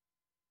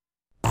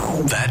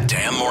That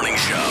Damn Morning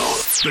Show.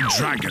 The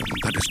dragon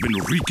that has been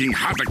wreaking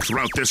havoc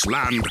throughout this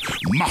land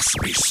must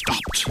be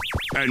stopped.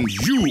 And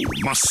you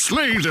must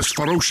slay this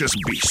ferocious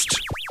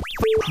beast.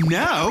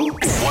 Now?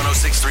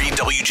 106.3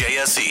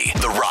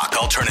 WJSE, The Rock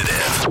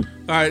Alternative.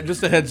 All right,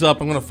 just a heads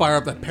up. I'm going to fire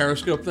up that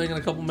Periscope thing in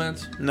a couple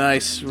minutes.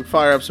 Nice. We'll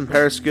fire up some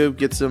Periscope,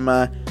 get some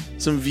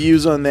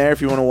views on there.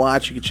 If you want to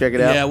watch, you can check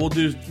it out. Yeah, we'll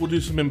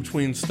do some in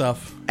between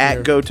stuff. At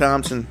here. Go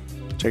Thompson.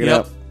 Check it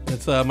out.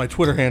 That's my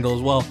Twitter handle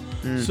as well.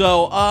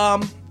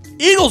 So,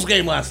 Eagles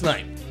game last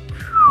night.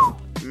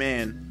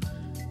 Man,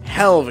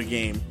 hell of a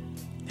game.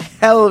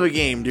 Hell of a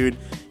game, dude.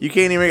 You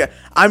can't even.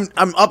 I'm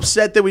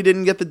upset that we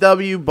didn't get the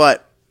W,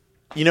 but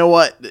you know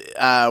what?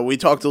 We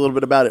talked a little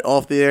bit about it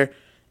off the air,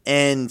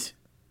 and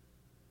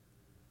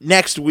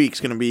next week's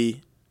going to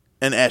be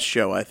an S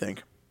show, I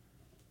think.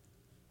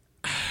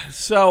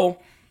 So,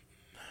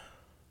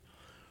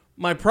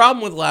 my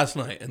problem with last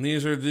night, and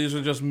these are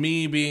just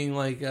me being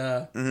like,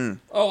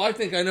 oh, I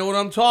think I know what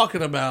I'm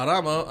talking about.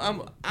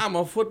 I'm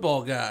a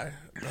football guy.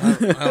 I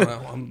don't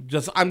know.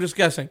 I'm just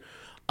guessing.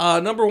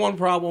 Number one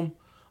problem,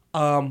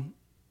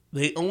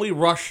 they only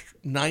rushed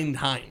 9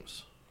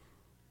 times.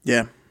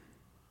 Yeah.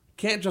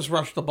 Can't just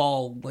rush the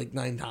ball like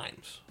 9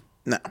 times.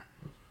 No.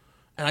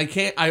 And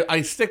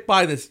I stick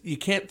by this. You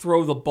can't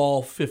throw the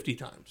ball 50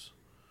 times.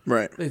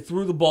 Right. They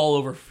threw the ball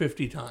over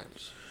 50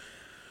 times.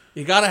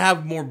 You got to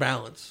have more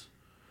balance.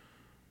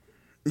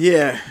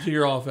 Yeah. To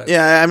your offense.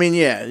 Yeah, I mean,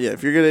 yeah.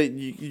 If you're gonna,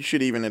 you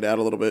should even it out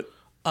a little bit.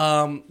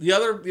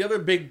 The other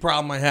big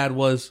problem I had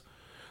was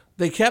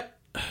they got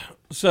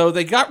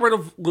rid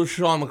of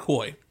LaShawn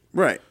McCoy.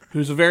 Right.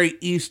 Who's a very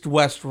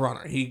east-west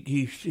runner.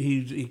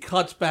 He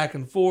cuts back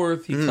and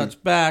forth. He cuts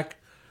back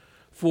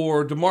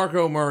for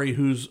DeMarco Murray,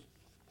 who's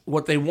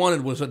what they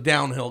wanted was a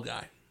downhill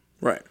guy.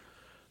 Right.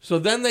 So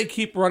then they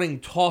keep running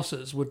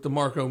tosses with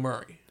DeMarco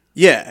Murray.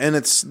 Yeah, and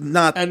it's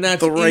not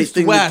the right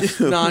thing to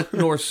do. Not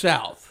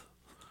north-south.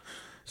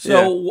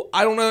 So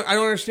I don't know. I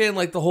don't understand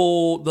like the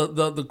whole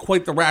the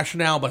quite the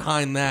rationale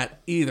behind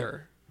that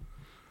either.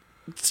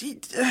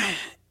 I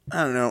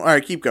don't know. All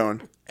right, keep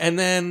going. And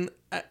then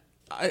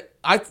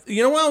I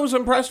you know what I was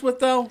impressed with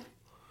though,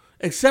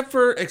 except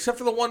for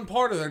the one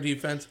part of their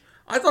defense,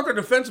 I thought their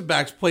defensive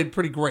backs played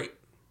pretty great.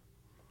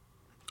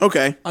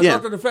 Okay. I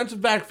thought their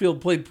defensive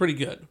backfield played pretty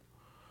good,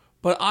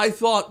 but I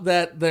thought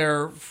that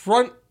their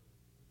front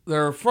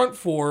 4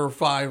 or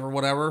 5 or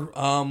whatever,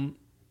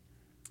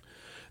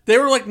 they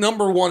were like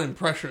number 1 in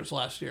pressures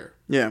last year.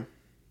 Yeah.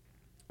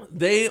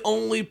 They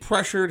only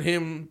pressured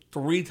him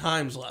 3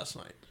 times last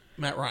night,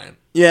 Matt Ryan.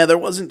 Yeah, there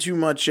wasn't too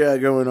much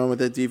going on with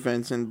that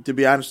defense, and to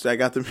be honest, I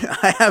got them.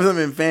 I have them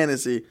in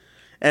fantasy,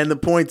 and the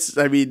points.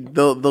 I mean,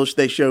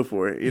 they show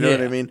for it. You know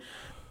what I mean?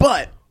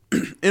 But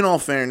in all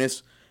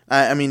fairness,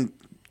 I mean,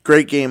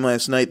 great game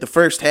last night. The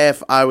first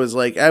half, I was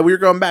like, we were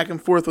going back and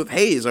forth with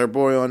Hayes, our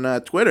boy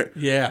on Twitter.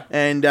 Yeah,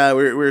 and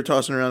we were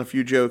tossing around a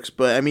few jokes.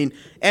 But I mean,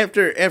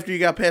 after you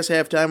got past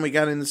halftime, we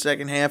got in the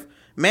second half.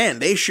 Man,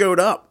 they showed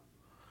up.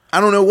 I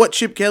don't know what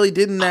Chip Kelly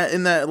did in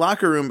that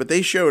locker room, but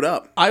they showed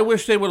up. I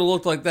wish they would have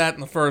looked like that in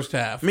the first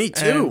half. Me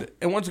too.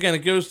 And once again, it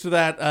goes to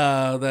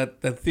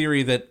that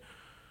theory that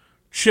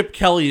Chip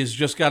Kelly has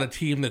just got a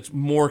team that's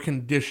more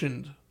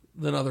conditioned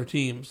than other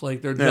teams.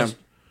 Like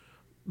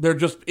they're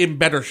just in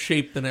better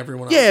shape than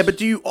everyone else. Yeah, but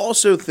do you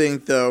also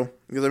think though?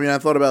 Because I mean, I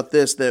thought about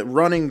this: that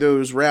running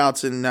those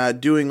routes and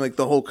doing like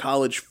the whole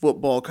college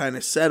football kind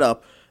of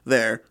setup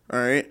there, all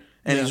right,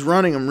 and he's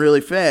running them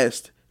really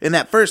fast. In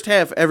that first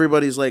half,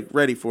 everybody's like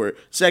ready for it.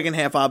 Second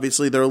half,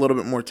 obviously, they're a little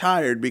bit more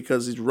tired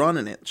because he's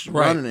running it,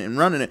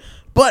 running it.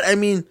 But I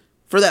mean,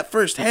 for that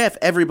first half,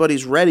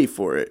 everybody's ready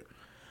for it.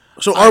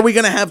 So, are we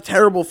going to have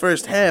terrible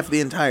first half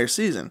the entire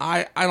season?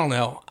 I don't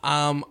know.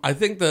 I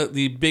think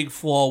the big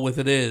flaw with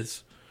it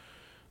is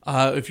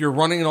if you're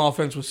running an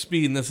offense with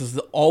speed, and this has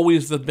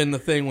always been the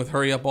thing with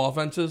hurry up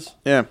offenses.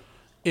 Yeah.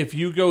 If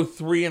you go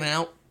 3 and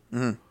out,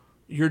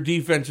 your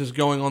defense is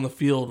going on the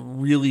field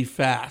really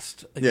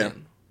fast again.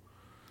 Yeah.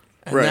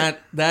 And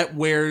that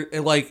where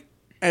like,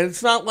 and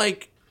it's not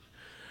like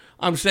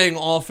I'm saying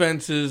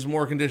offense is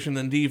more conditioned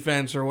than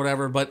defense or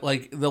whatever, but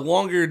like the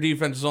longer your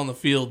defense is on the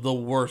field, the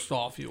worse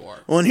off you are.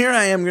 Well, and here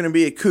I am going to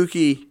be a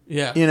kooky,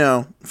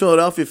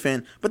 Philadelphia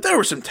fan, but there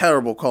were some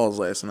terrible calls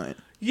last night.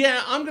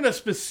 Yeah, I'm going to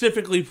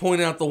specifically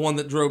point out the one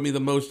that drove me the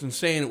most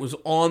insane. It was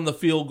on the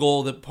field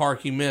goal that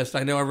Parkey missed.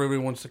 I know everybody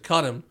wants to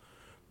cut him,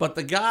 but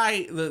the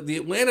guy, the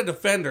Atlanta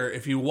defender,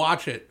 if you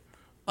watch it,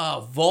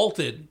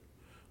 vaulted,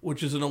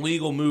 which is an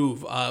illegal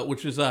move,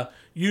 which is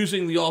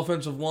using the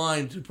offensive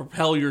line to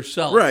propel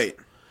yourself. Right.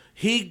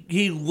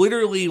 He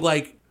literally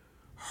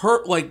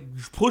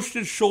pushed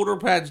his shoulder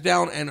pads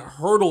down and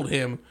hurdled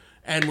him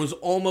and was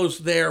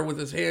almost there with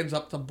his hands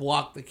up to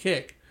block the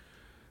kick.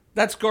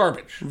 That's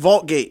garbage.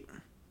 Vaultgate.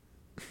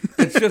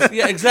 It's just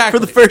exactly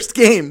for the first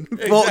game.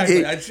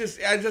 Exactly.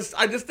 Vaultgate.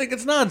 I just think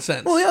it's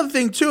nonsense. Well, the other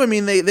thing too, I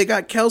mean, they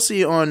got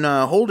Kelsey on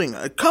holding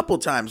a couple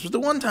times, but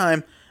the one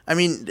time, I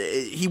mean,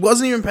 he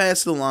wasn't even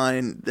past the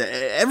line.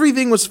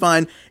 Everything was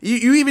fine.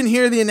 You even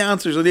hear the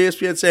announcers on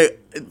ESPN say,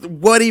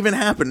 what even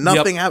happened?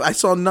 Nothing happened. I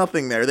saw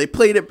nothing there. They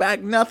played it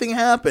back. Nothing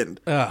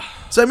happened.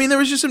 So, I mean, there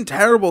was just some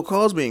terrible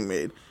calls being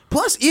made.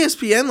 Plus,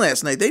 ESPN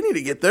last night, they need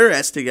to get their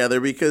ass together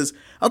because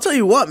I'll tell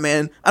you what,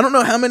 man. I don't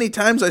know how many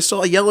times I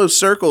saw yellow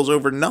circles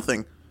over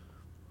nothing.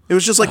 It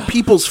was just like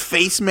people's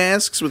face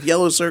masks with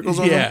yellow circles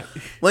on them.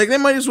 Like, they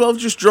might as well have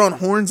just drawn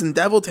horns and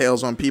devil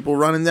tails on people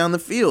running down the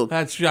field.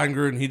 That's John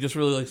Gruden. He just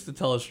really likes to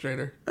tell us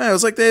straighter. Yeah, it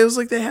was like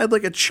they had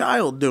like a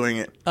child doing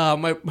it.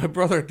 My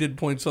brother did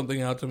point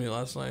something out to me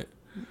last night.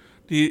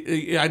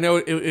 I know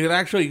it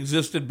actually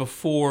existed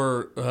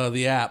before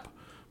the app,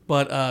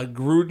 but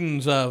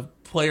Gruden's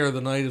player of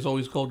the night is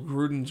always called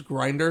Gruden's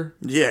Grinder.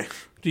 Yeah.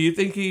 Do you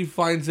think he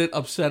finds it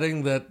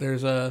upsetting that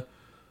there's a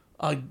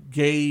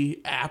gay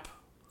app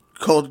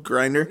called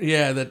Grinder?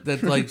 Yeah,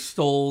 that like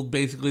stole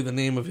basically the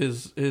name of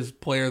his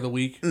player of the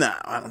week. No,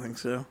 I don't think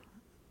so.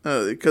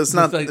 Because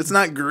it's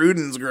not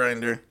Gruden's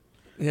Grinder.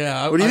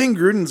 Yeah. What do you think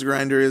Gruden's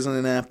Grinder is on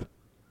an app?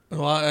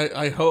 Well,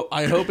 I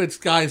hope it's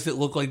guys that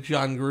look like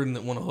John Gruden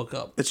that want to hook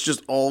up. It's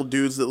just all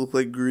dudes that look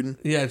like Gruden.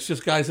 Yeah, it's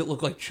just guys that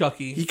look like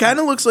Chucky. He kind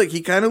of looks like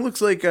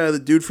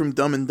the dude from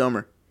Dumb and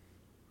Dumber.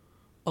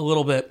 A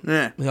little bit.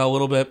 Yeah, a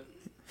little bit.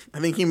 I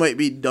think he might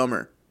be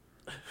dumber.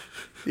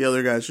 The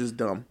other guy's just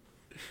dumb.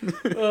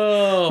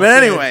 Oh,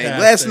 but anyway, fantastic.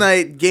 Last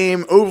night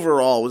game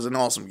overall was an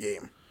awesome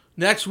game.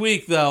 Next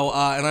week, though,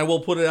 and I will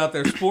put it out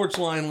there,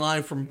 Sportsline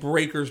Live from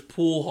Breakers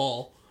Pool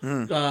Hall.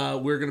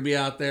 We're going to be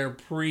out there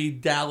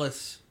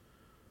pre-Dallas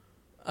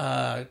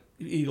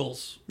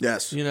Eagles.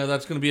 Yes. You know,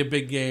 that's going to be a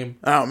big game.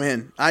 Oh,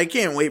 man. I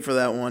can't wait for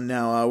that one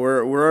now.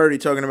 We're already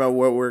talking about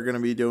what we're going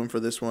to be doing for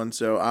this one,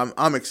 so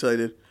I'm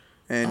excited.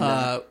 And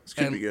it's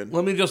going to be good.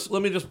 Let me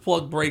just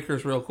plug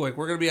Breakers real quick.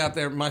 We're going to be out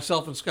there,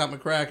 myself and Scott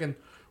McCracken.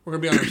 We're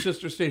going to be on our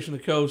sister station, The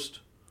Coast.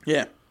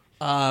 Yeah.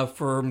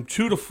 From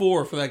 2 to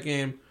 4 for that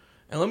game.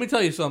 And let me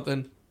tell you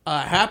something.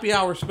 Happy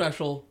hour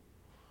special.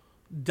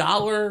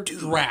 $1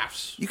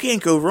 drafts. You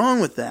can't go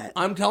wrong with that.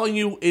 I'm telling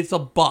you, it's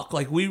 $1.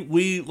 Like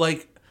we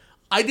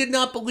I did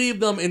not believe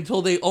them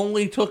until they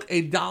only took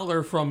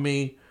 $1 from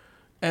me,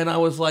 and I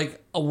was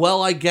like,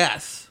 well, I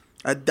guess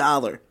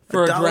 $1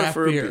 for a $1 draft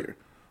for a beer.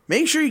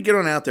 Make sure you get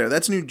on out there.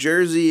 That's New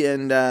Jersey,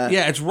 and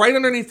yeah, it's right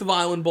underneath the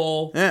Island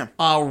Bowl. Yeah,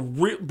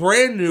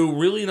 brand new,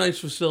 really nice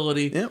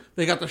facility. Yep.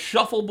 They got the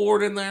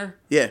shuffleboard in there.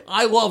 Yeah,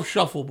 I love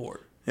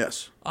shuffleboard.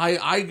 Yes,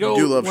 I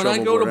go when I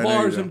go to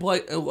bars and play.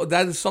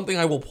 That is something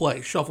I will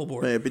play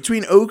shuffleboard. Yeah,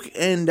 between Oak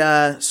and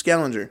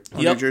Scalinger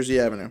on New Jersey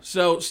Avenue.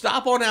 So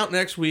stop on out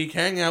next week,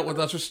 hang out with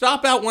us, or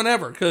stop out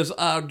whenever. Because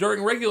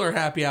during regular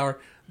happy hour,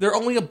 they're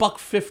only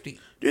 $1.50.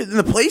 Dude, and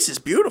the place is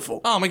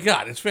beautiful. Oh my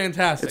God, it's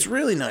fantastic. It's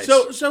really nice.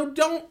 So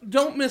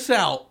don't miss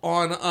out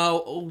on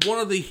one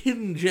of the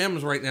hidden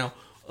gems right now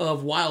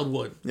of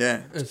Wildwood.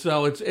 Yeah. And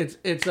so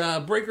it's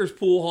Breakers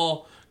Pool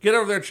Hall. Get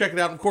over there, check it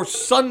out. And of course,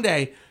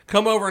 Sunday,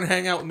 come over and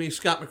hang out with me,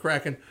 Scott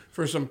McCracken,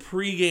 for some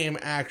pregame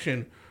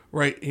action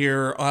right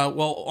here.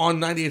 On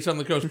 98.7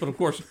 The Coast, but of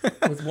course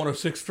with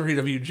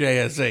 106.3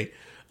 WJSA.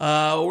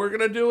 We're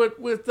gonna do it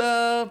with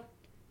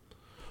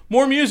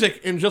more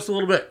music in just a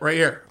little bit right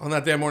here on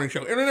That Damn Morning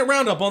Show. Internet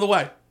Roundup on the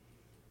way.